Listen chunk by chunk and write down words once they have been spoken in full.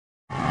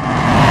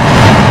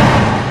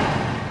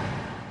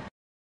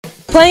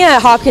Playing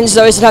at Hopkins is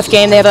always a tough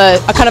game. They have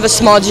a kind of a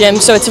small gym,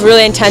 so it's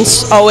really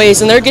intense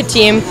always, and they're a good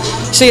team.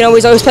 So we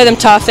always play them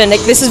tough, and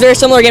this is a very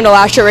similar game to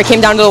last year where it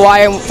came down to the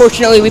wire, and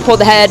fortunately we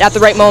pulled ahead at the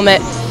right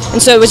moment. And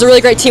so it was a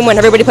really great team win.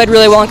 Everybody played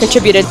really well and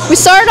contributed. We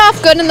started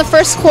off good in the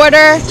first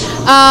quarter.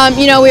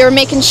 We were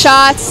making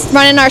shots,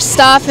 running our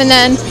stuff, and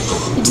then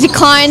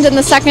declined in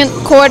the second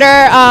quarter.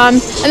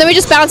 And then we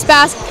just bounced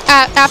back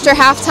after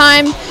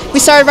halftime. We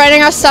started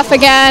running our stuff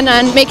again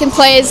and making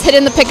plays,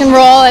 hitting the pick and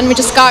roll, and we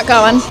just got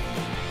going.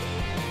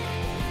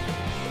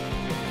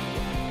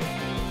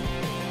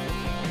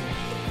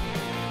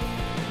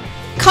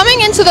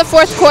 Coming into the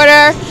fourth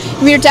quarter,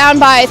 we were down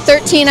by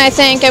 13, I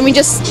think, and we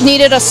just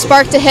needed a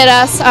spark to hit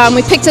us.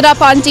 We picked it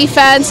up on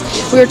defense.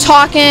 We were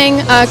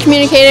talking,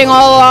 communicating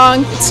all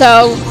along,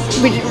 so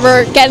we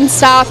were getting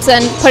stops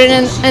and putting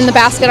it in the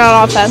basket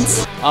on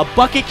offense. A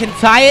bucket can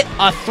tie it.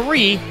 A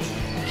three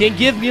can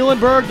give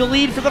Muhlenberg the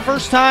lead for the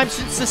first time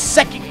since the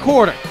second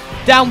quarter.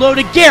 Down low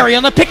to Gary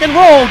on the pick and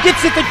roll.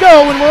 Gets it to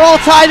go, and we're all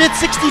tied at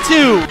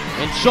 62.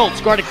 And Schultz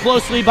guarded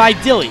closely by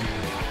Dilly.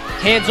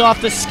 Hands off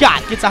to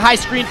Scott, gets a high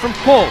screen from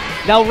Cole.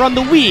 Now run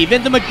the weave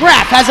into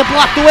McGrath, has it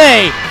blocked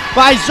away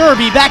by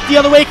Zerbe. Back the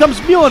other way comes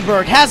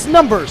Muhlenberg, has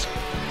numbers.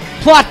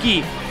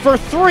 Plotke for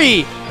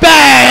three,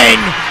 bang!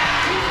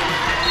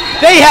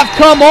 They have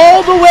come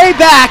all the way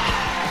back,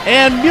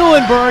 and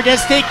Muhlenberg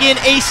has taken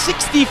a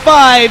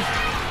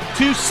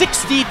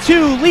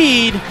 65-62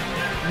 lead.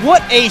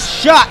 What a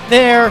shot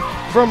there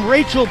from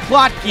Rachel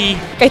Plotke.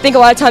 I think a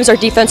lot of times our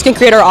defense can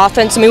create our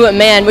offense, and we went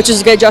man, which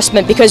is a good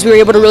adjustment because we were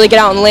able to really get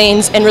out in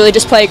lanes and really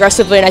just play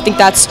aggressively, and I think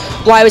that's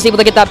why I was able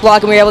to get that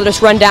block and we were able to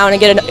just run down and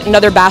get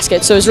another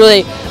basket. So it was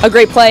really a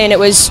great play, and it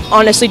was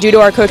honestly due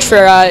to our coach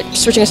for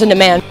switching us into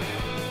man.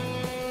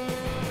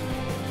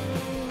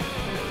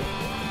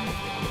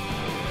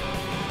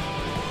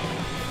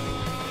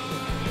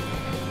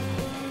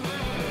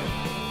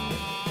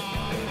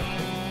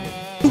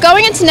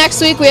 Going into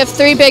next week, we have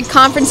 3 big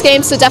conference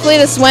games, so definitely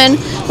this win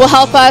will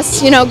help us,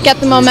 get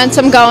the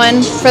momentum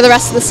going for the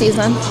rest of the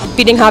season.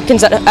 Beating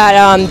Hopkins at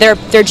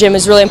their gym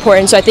is really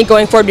important, so I think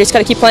going forward we just got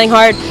to keep playing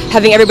hard.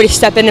 Having everybody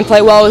step in and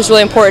play well is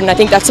really important. I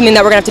think that's something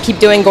that we're going to have to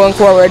keep doing going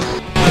forward.